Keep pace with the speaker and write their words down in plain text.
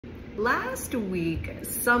Last week,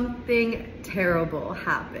 something terrible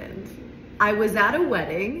happened. I was at a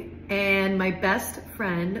wedding and my best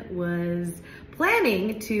friend was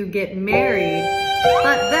planning to get married,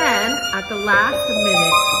 but then at the last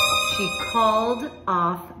minute, she called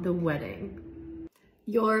off the wedding.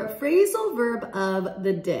 Your phrasal verb of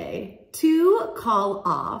the day: to call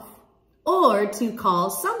off, or to call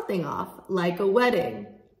something off, like a wedding.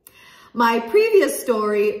 My previous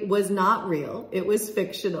story was not real, it was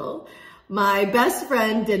fictional. My best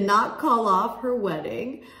friend did not call off her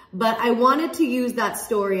wedding, but I wanted to use that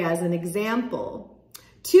story as an example.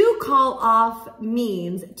 To call off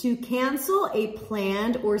means to cancel a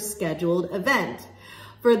planned or scheduled event.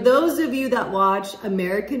 For those of you that watch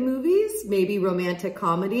American movies, maybe romantic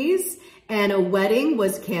comedies, and a wedding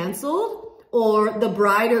was canceled, or the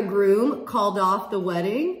bride or groom called off the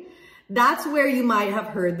wedding, that's where you might have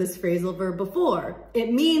heard this phrasal verb before.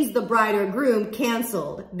 It means the bride or groom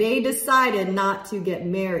canceled. They decided not to get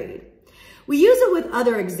married. We use it with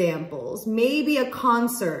other examples. Maybe a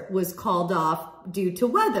concert was called off due to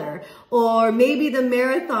weather, or maybe the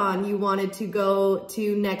marathon you wanted to go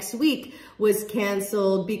to next week was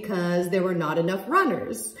canceled because there were not enough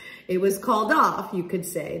runners. It was called off, you could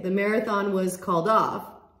say. The marathon was called off.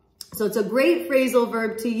 So it's a great phrasal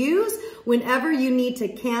verb to use whenever you need to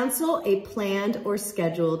cancel a planned or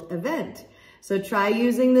scheduled event. So try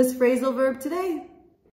using this phrasal verb today.